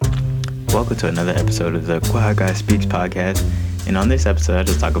Welcome to another episode of the Quad Guy Speaks podcast. And on this episode, I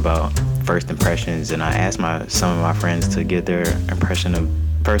just talk about first impressions, and I asked some of my friends to give their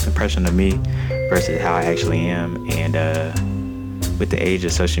first impression of me versus how I actually am. And with the age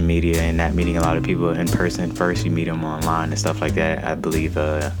of social media and not meeting a lot of people in person, first you meet them online and stuff like that. I believe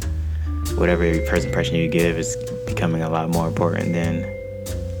whatever first impression you give is becoming a lot more important than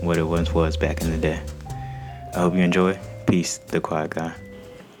what it once was back in the day. I hope you enjoy. Peace, the Quad Guy.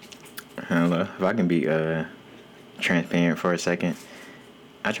 Hello. If I can be transparent for a second,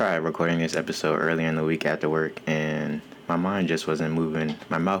 I tried recording this episode earlier in the week after work, and my mind just wasn't moving.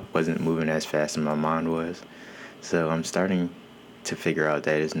 My mouth wasn't moving as fast as my mind was. So I'm starting to figure out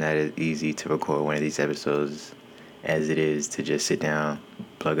that it's not as easy to record one of these episodes as it is to just sit down,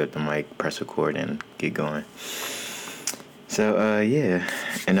 plug up the mic, press record, and get going. So,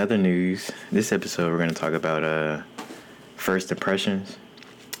 in other news, this episode we're going to talk about first impressions.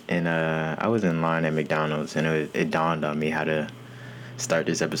 And I was in line at McDonald's, and it dawned on me how to start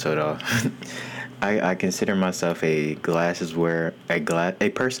this episode off. I consider myself a person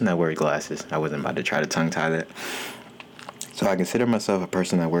that wears glasses. I wasn't about to try to tongue tie that. So I consider myself a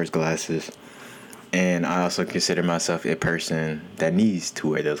person that wears glasses, and I also consider myself a person that needs to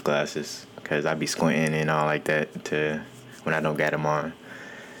wear those glasses because I be squinting and all like that when I don't got them on.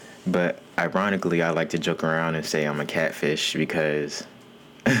 But ironically, I like to joke around and say I'm a catfish because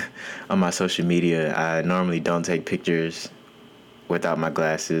on my social media, I normally don't take pictures without my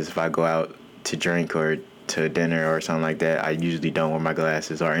glasses. If I go out to drink or to dinner or something like that, I usually don't wear my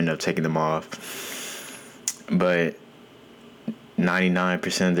glasses or end up taking them off. But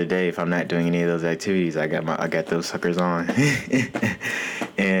 99% of the day, if I'm not doing any of those activities, I got those suckers on.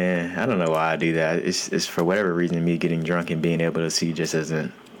 And I don't know why I do that. It's for whatever reason, me getting drunk and being able to see just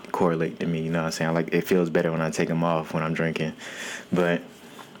doesn't correlate to me. You know what I'm saying? It feels better when I take them off when I'm drinking. But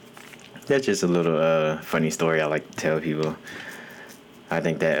that's just a little funny story I like to tell people. I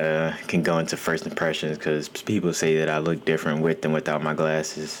think that can go into first impressions because people say that I look different with and without my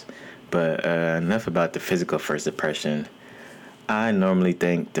glasses. But enough about the physical first impression. I normally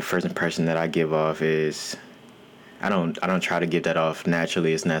think the first impression that I give off is I don't try to give that off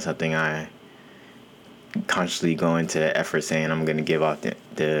naturally. It's not something I consciously go into the effort saying I'm going to give off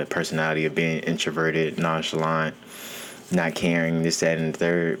the personality of being introverted, nonchalant, not caring, this, that, and the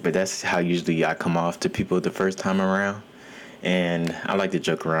third. But that's how usually I come off to people the first time around. And I like to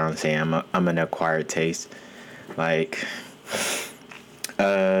joke around saying I'm an acquired taste. Like,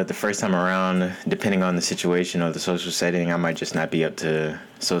 the first time around, depending on the situation or the social setting, I might just not be up to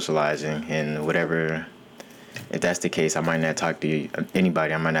socializing. And whatever, if that's the case, I might not talk to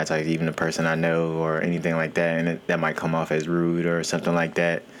anybody. I might not talk to even the person I know or anything like that. And that might come off as rude or something like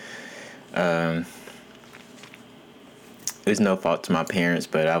that. It's no fault to my parents,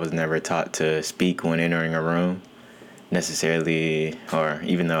 but I was never taught to speak when entering a room necessarily, or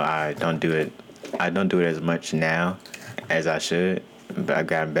even though I don't do it as much now as I should, but I've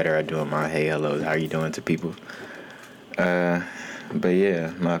gotten better at doing my hey, hello, how are you doing to people. But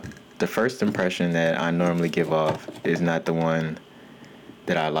yeah, the first impression that I normally give off is not the one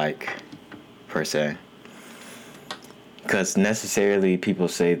that I like, per se. Because necessarily people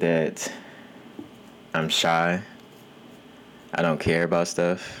say that I'm shy, I don't care about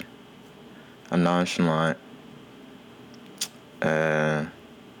stuff, I'm nonchalant, I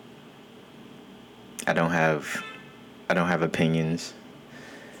don't have opinions.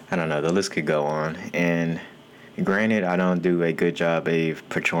 I don't know, the list could go on. And granted, I don't do a good job of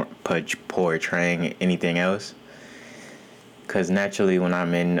portraying anything else. Because naturally, when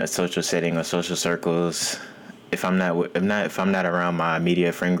I'm in a social setting or social circles, if I'm not around my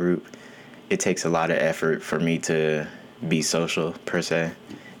immediate friend group, it takes a lot of effort for me to be social per se.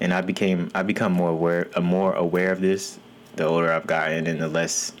 And I become more aware of this the older I've gotten and the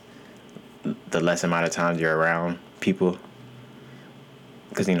less amount of times you're around people.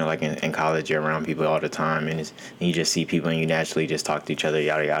 Because, like in college, you're around people all the time, and you just see people and you naturally just talk to each other,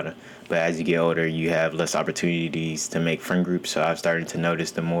 yada, yada. But as you get older, you have less opportunities to make friend groups. So I've started to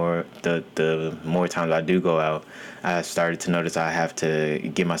notice the more times I do go out, I started to notice I have to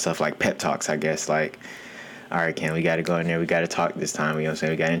give myself like pep talks, I guess. Like, all right, Ken, we got to go in there. We got to talk this time. You know what I'm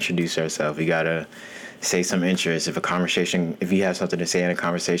saying? We got to introduce ourselves. We got to say some interest. If you have something to say in a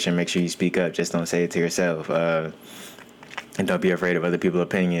conversation, make sure you speak up. Just don't say it to yourself. And don't be afraid of other people's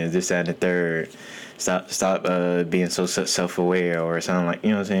opinions, this, that, and the third. Stop being so self-aware or something like,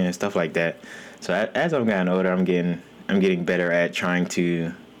 you know what I'm saying, stuff like that. So as I'm getting older, I'm getting better at trying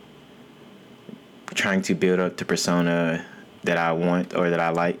to build up the persona that I want or that I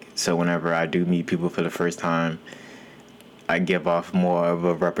like. So whenever I do meet people for the first time, I give off more of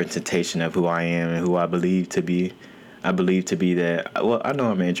a representation of who I am and who I believe to be. I believe to be that. Well, I know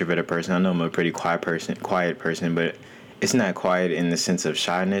I'm an introverted person. I know I'm a pretty quiet person, but it's not quiet in the sense of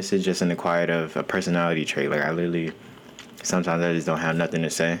shyness. It's just in the quiet of a personality trait. Like I literally, sometimes I just don't have nothing to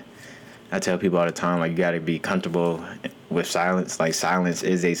say. I tell people all the time, like, you got to be comfortable with silence. Like, silence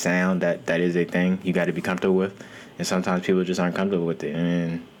is a sound that is a thing you got to be comfortable with. And sometimes people just aren't comfortable with it.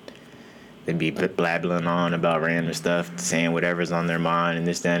 And they be blabbling on about random stuff, saying whatever's on their mind and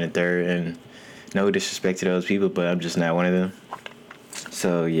this, that, and the third. And no disrespect to those people, but I'm just not one of them.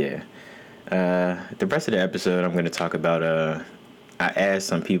 So, yeah. The rest of the episode, I'm going to talk about, I asked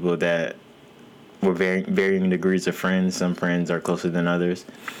some people that were varying degrees of friends. Some friends are closer than others.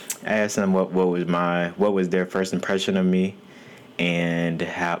 I asked them what was their first impression of me, and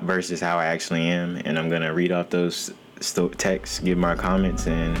how versus how I actually am, and I'm gonna read off those texts, give my comments,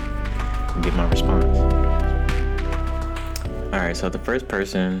 and give my response. All right, so the first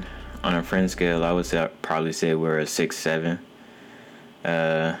person on a friend scale, I would probably say we're a 6-7.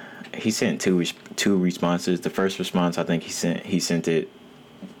 He sent two responses. The first response, I think he sent it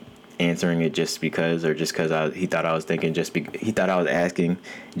answering it just because, or just because he thought I was thinking he thought I was asking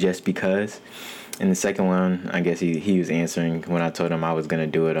just because. And the second one, I guess he was answering when I told him I was going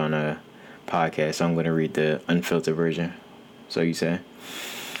to do it on a podcast. So I'm going to read the unfiltered version. So you say,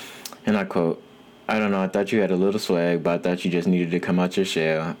 and I quote, "I don't know, I thought you had a little swag, but I thought you just needed to come out your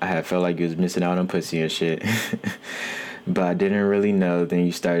shell. I had felt like you was missing out on pussy and shit. But I didn't really know. Then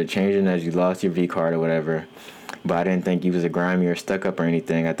you started changing as you lost your V card or whatever. But I didn't think you was a grimy or stuck up or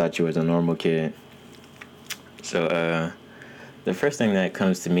anything. I thought you was a normal kid." So the first thing that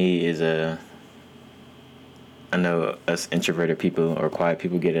comes to me is I know us introverted people or quiet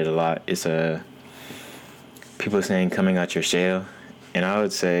people get it a lot. It's people saying coming out your shell. And I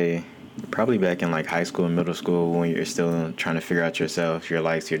would say probably back in like high school and middle school, when you're still trying to figure out yourself, your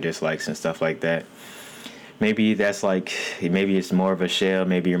likes, your dislikes, and stuff like that. Maybe it's more of a shell.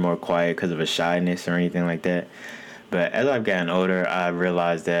 Maybe you're more quiet because of a shyness or anything like that. But as I've gotten older, I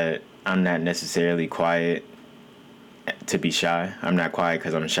realized that I'm not necessarily quiet to be shy. I'm not quiet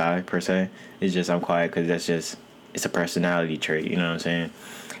because I'm shy per se. It's just I'm quiet because it's a personality trait. You know what I'm saying?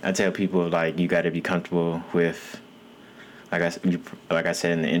 I tell people, like, you got to be comfortable with, like I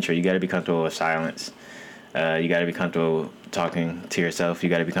said in the intro, you got to be comfortable with silence. You got to be comfortable talking to yourself.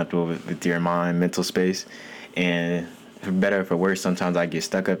 You got to be comfortable with your mind, mental space. And for better or for worse, sometimes I get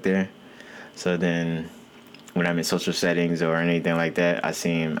stuck up there. So then when I'm in social settings or anything like that,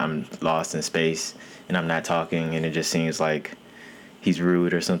 I'm lost in space and I'm not talking, and it just seems like he's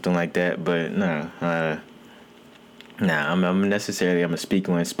rude or something like that. But no, I'm a speak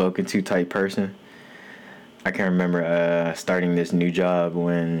when spoken to type person. I can remember starting this new job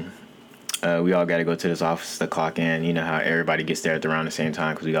when we all got to go to this office to clock in. You know how everybody gets there around the same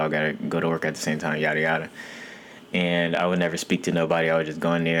time because we all got to go to work at the same time, yada, yada. And I would never speak to nobody. I would just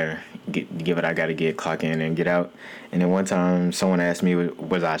go in there, give what I got to get, clock in, and get out. And then one time someone asked me,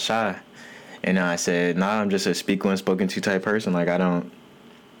 was I shy? And I said, nah, I'm just a speak when spoken to type person. Like,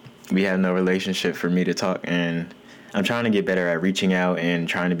 we have no relationship for me to talk. And I'm trying to get better at reaching out and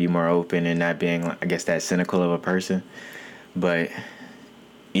trying to be more open and not being, I guess, that cynical of a person. But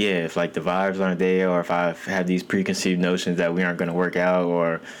yeah, if like the vibes aren't there, or if I have these preconceived notions that we aren't going to work out,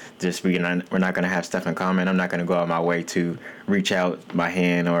 or just we're not going to have stuff in common, I'm not going to go out my way to reach out my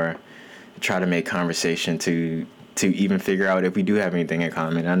hand or try to make conversation to even figure out if we do have anything in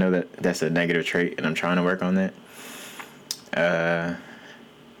common. I know that that's a negative trait, and I'm trying to work on that.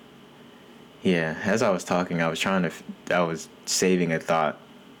 Yeah, as I was talking, I was saving a thought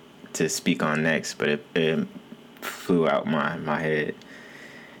to speak on next, but it flew out my head.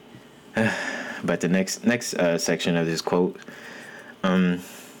 But the next section of this quote, I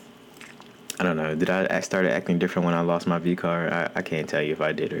don't know. Did I started acting different when I lost my V card? I can't tell you if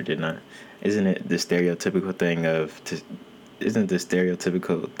I did or did not. Isn't it the stereotypical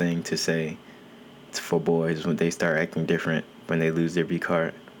thing to say for boys when they start acting different when they lose their V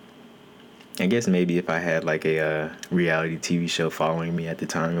card? I guess maybe if I had like a reality TV show following me at the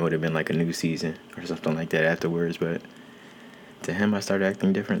time, it would have been like a new season or something like that afterwards. But to him, I started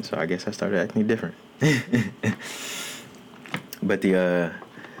acting different, so I guess I started acting different. But the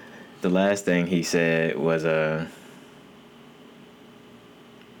last thing he said was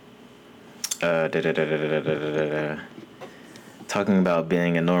talking about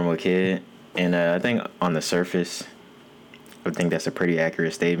being a normal kid, and I think on the surface, I think that's a pretty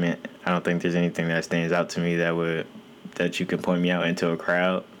accurate statement. I don't think there's anything that stands out to me that you can point me out into a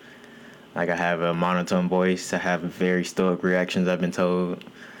crowd. Like, I have a monotone voice. I have very stoic reactions, I've been told.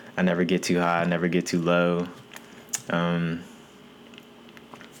 I never get too high. I never get too low. Um,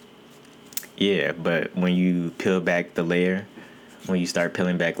 yeah, but when you peel back the layer, when you start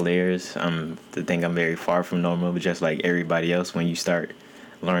peeling back layers, to think I'm very far from normal, but just like everybody else, when you start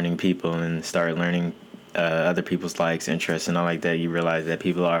learning people and start learning other people's likes, interests, and all like that, you realize that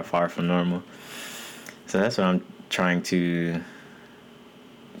people are far from normal. So that's what I'm trying to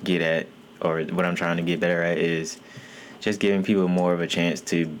get at, or what I'm trying to get better at, is just giving people more of a chance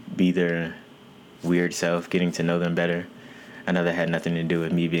to be their weird self, getting to know them better. I know that had nothing to do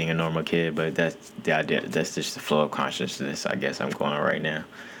with me being a normal kid, but that's the idea. That's just the flow of consciousness I guess I'm going on right now.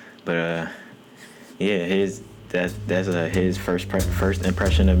 But yeah, his first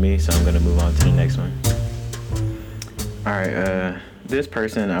impression of me. So I'm gonna move on to the next one. All right, this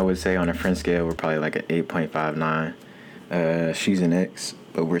person I would say on a friend scale we're probably like an 8.59. She's an ex,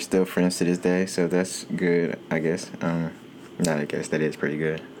 but we're still friends to this day, so that's good, I guess. Not I guess, that is pretty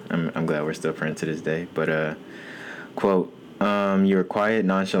good. I'm glad we're still friends to this day. But quote, you were quiet,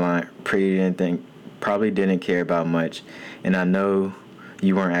 nonchalant, probably didn't care about much, and I know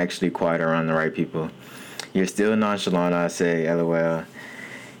you weren't actually quiet around the right people. You're still nonchalant, I say, lol.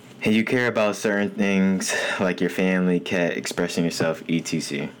 And you care about certain things like your family, cat, expressing yourself,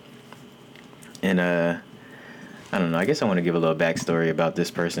 etc. And I don't know. I guess I want to give a little backstory about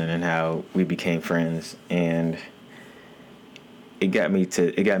this person and how we became friends. And it got me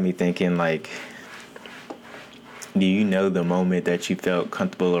thinking, like, do you know the moment that you felt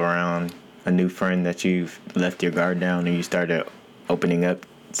comfortable around a new friend, that you've left your guard down and you started opening up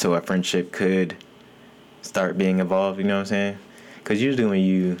so a friendship could start being evolved? You know what I'm saying? Because usually when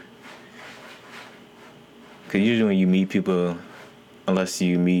you meet people, unless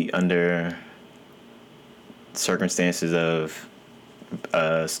you meet under circumstances of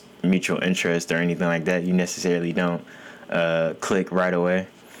mutual interest or anything like that, you necessarily don't click right away.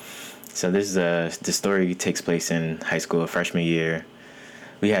 So the story takes place in high school, freshman year.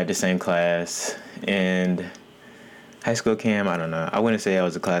 We had the same class, and high school cam, I don't know. I wouldn't say I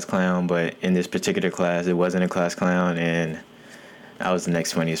was a class clown, but in this particular class, it wasn't a class clown, and I was the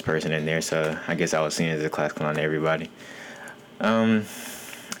next funniest person in there, so I guess I was seen as a class clown to everybody. I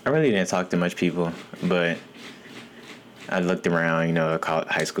really didn't talk to much people, but I looked around, a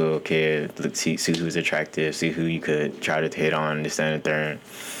high school kid, see who was attractive, see who you could try to hit on, this, that, and the third.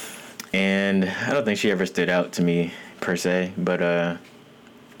 And I don't think she ever stood out to me, per se, but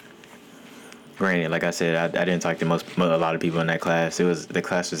granted, like I said, I didn't talk to a lot of people in that class. The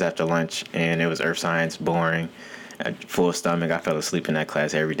class was after lunch, and it was earth science, boring. Full stomach. I fell asleep in that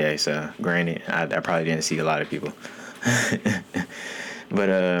class every day. So granted, I probably didn't see a lot of people.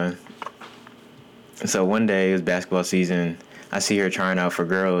 But so one day it was basketball season. I see her trying out for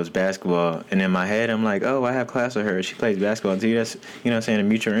girls basketball, and in my head I'm like, oh, I have class with her. She plays basketball too. That's what I'm saying, a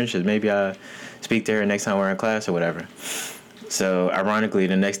mutual interest. Maybe I speak to her next time we're in class or whatever. So ironically,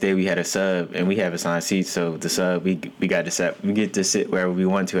 the next day we had a sub, and we have assigned seats. So the sub, we get to sit wherever we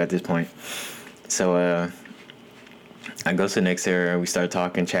want to at this point. So I go sit next to her, and we start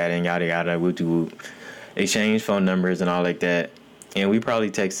talking, chatting, yada yada, whoop de whoop, exchange phone numbers and all like that. And we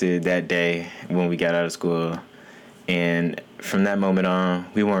probably texted that day when we got out of school. And from that moment on,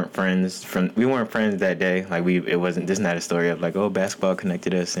 we weren't friends. We weren't friends that day. Like it wasn't. This is not a story of like, oh, basketball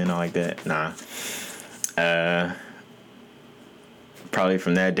connected us and all like that. Nah. Probably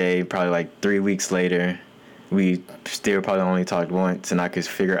from that day, probably like 3 weeks later, we still probably only talked once, and I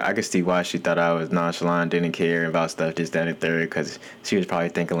could see why she thought I was nonchalant, didn't care about stuff, this, that, and third, because she was probably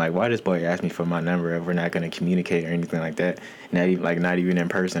thinking like, why this boy ask me for my number if we're not going to communicate or anything like that, not even in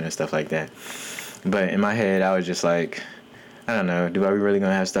person and stuff like that. But in my head, I was just like, I don't know, are we really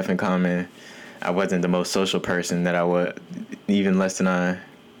going to have stuff in common? I wasn't the most social person that I was,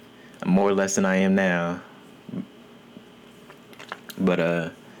 more less than I am now.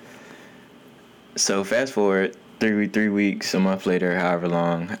 But so fast forward 3 weeks, a month later, however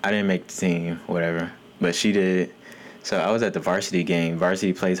long, I didn't make the team, whatever, but she did. So I was at the varsity game.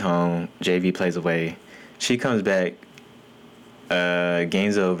 Varsity plays home, JV plays away. She comes back,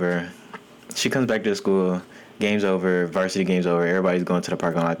 game's over. She comes back to the school, game's over, varsity game's over, everybody's going to the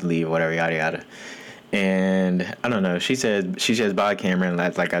parking lot to leave, whatever, yada yada. And I don't know, she says bye, Cameron,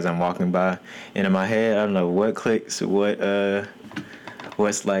 like as I'm walking by. And in my head, I don't know what clicks,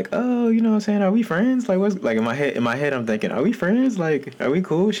 what's like, oh, you know what I'm saying, are we friends? Like, what's like in my head I'm thinking, are we friends? Like, are we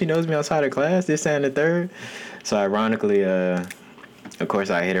cool? She knows me outside of class, this, that, and the third. So ironically, of course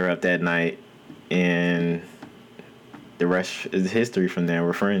I hit her up that night, and the rest is history from there.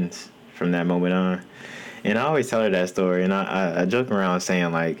 We're friends from that moment on. And I always tell her that story, and I joke around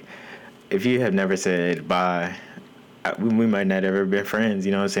saying, like, if you have never said bye, we might not ever been friends,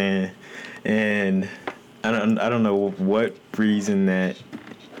 you know what I'm saying? And I don't know what reason that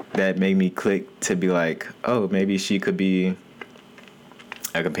made me click to be like, oh, maybe she could be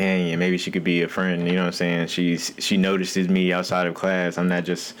a companion, maybe she could be a friend. You know what I'm saying? She notices me outside of class. I'm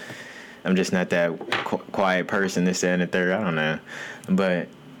just not that quiet person. This, that, and the third. I don't know, but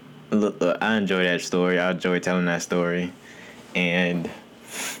look, I enjoy that story. I enjoy telling that story, and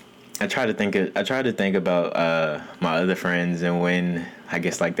I try to think about my other friends and when I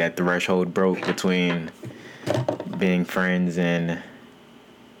guess like that threshold broke between being friends and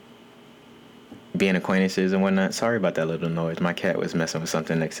being acquaintances and whatnot. Sorry about that little noise. My cat was messing with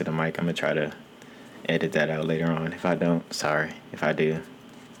something next to the mic. I'm gonna try to edit that out later on. If I don't, sorry. If I do,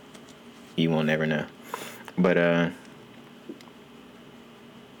 you won't never know. But a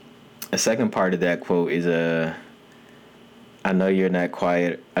second part of that quote is I know you're not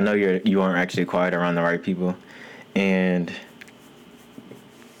quiet. I know you aren't actually quiet around the right people, and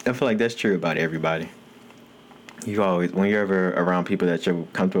I feel like that's true about everybody. You always, when you're ever around people that you're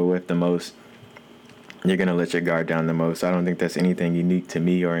comfortable with the most, you're gonna let your guard down the most. I don't think that's anything unique to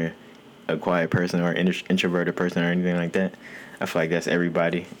me or a quiet person or introverted person or anything like that. I feel like that's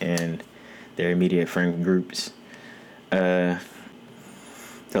everybody and their immediate friend groups. The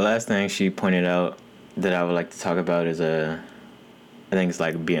last thing she pointed out that I would like to talk about is I think it's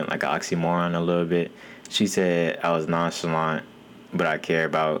like being like an oxymoron a little bit. She said I was nonchalant, but I care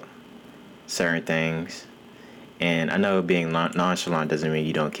about certain things. And I know being nonchalant doesn't mean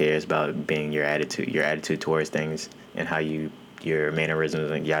you don't care. It's about being your attitude towards things, and how your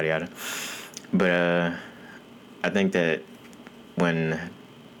mannerisms and yada yada. But I think that when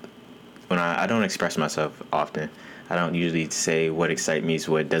I don't express myself often. I don't usually say what excites me,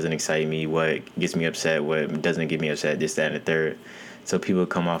 what doesn't excite me, what gets me upset, what doesn't get me upset, this, that, and the third. So people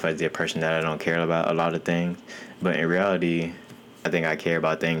come off as the person that I don't care about a lot of things. But in reality, I think I care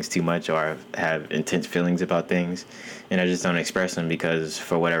about things too much, or have intense feelings about things, and I just don't express them because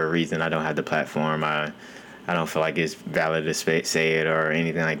for whatever reason I don't have the platform. I don't feel like it's valid to say it or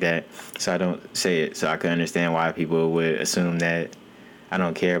anything like that. So I don't say it. So I can understand why people would assume that I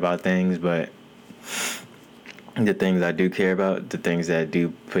don't care about things, but the things I do care about, the things that do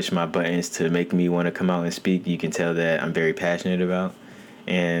push my buttons to make me want to come out and speak, you can tell that I'm very passionate about.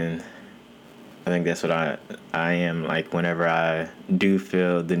 And I think that's what I am. Like, whenever I do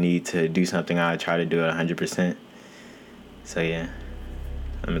feel the need to do something, I try to do it 100%. So yeah,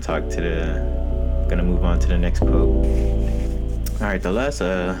 I'm gonna move on to the next quote. All right, the last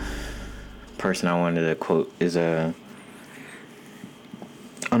person I wanted to quote is on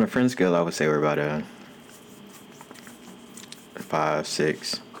a friend scale, I would say we're about a 5,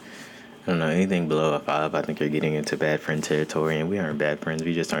 6. I don't know, anything below a 5, I think you're getting into bad friend territory, and we aren't bad friends.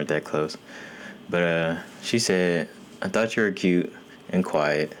 We just aren't that close. But she said, I thought you were cute and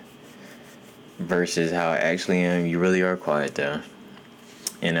quiet, versus how I actually am. You really are quiet though.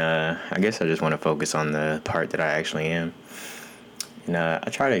 And I guess I just want to focus on the part that I actually am. And I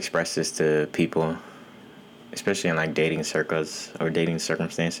try to express this to people, especially in like dating circles or dating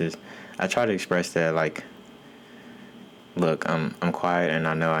circumstances. I try to express that, like, look, I'm quiet, and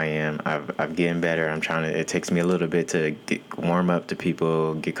I know I am. I've getting better. I'm trying to. It takes me a little bit to warm up to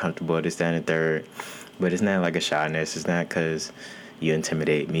people, get comfortable, this, that, and the third. But it's not like a shyness. It's not because you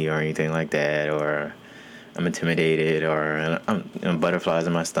intimidate me or anything like that, or I'm intimidated, or I'm butterflies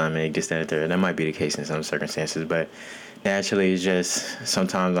in my stomach, this, that, and the third. That might be the case in some circumstances, but naturally, it's just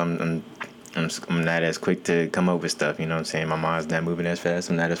sometimes I'm not as quick to come up with stuff. You know what I'm saying? My mind's not moving as fast.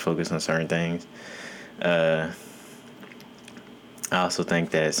 I'm not as focused on certain things. I also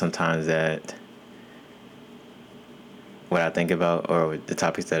think that sometimes that what I think about, or the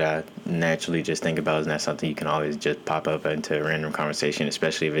topics that I naturally just think about, is not something you can always just pop up into a random conversation,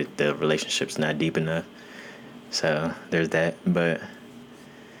 especially if the relationship's not deep enough. So there's that. But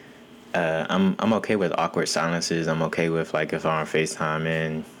I'm okay with awkward silences. I'm okay with, like, if I'm on FaceTime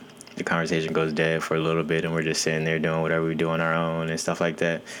and the conversation goes dead for a little bit and we're just sitting there doing whatever we do on our own and stuff like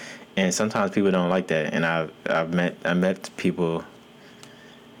that. And sometimes people don't like that. And I've met people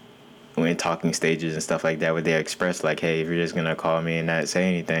in talking stages and stuff like that where they express, like, hey, if you're just gonna call me and not say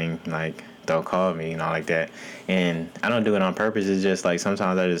anything, like, don't call me, like that. And I don't do it on purpose. It's just like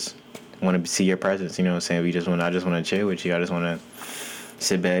sometimes I just want to see your presence. You know what I'm saying? I just want to chill with you. I just want to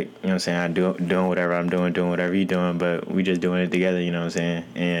sit back. You know what I'm saying? I'm doing whatever I'm doing whatever you're doing, but we just doing it together. You know what I'm saying?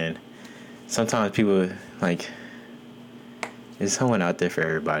 And sometimes people, like, there's someone out there for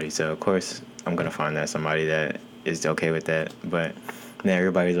everybody. So of course I'm gonna find that somebody that is okay with that, but not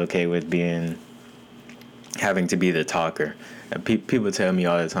everybody's okay with having to be the talker. People tell me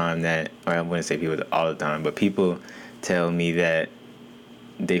all the time that, or I wouldn't say people all the time, but people tell me that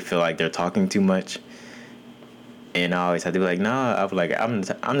they feel like they're talking too much, And I always have to be like, no, I'm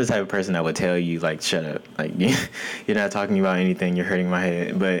the type of person that would tell you, like, shut up. Like, you're not talking about anything. You're hurting my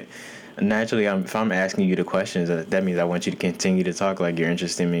head. But naturally, if I'm asking you the questions, that means I want you to continue to talk. Like, you're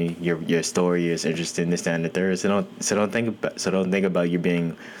interested in me. Your story is interested in this, that, and the third. So don't think about you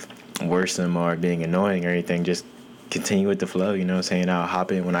being worrisome or being annoying or anything. Just continue with the flow. You know what I'm saying? I'll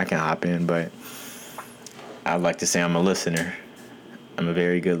hop in when I can hop in. But I'd like to say I'm a listener. I'm a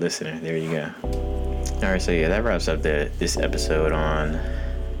very good listener. There you go. All right, so yeah, that wraps up this episode on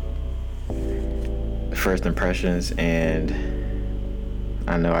first impressions, and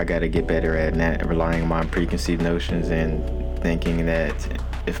I know I got to get better at not relying on my preconceived notions and thinking that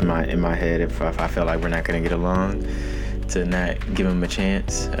if in my head if I feel like we're not going to get along, to not give them a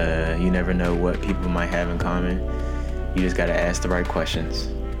chance. You never know what people might have in common. You just got to ask the right questions.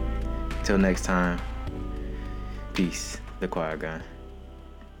 Till next time, peace. The Quiet Guy.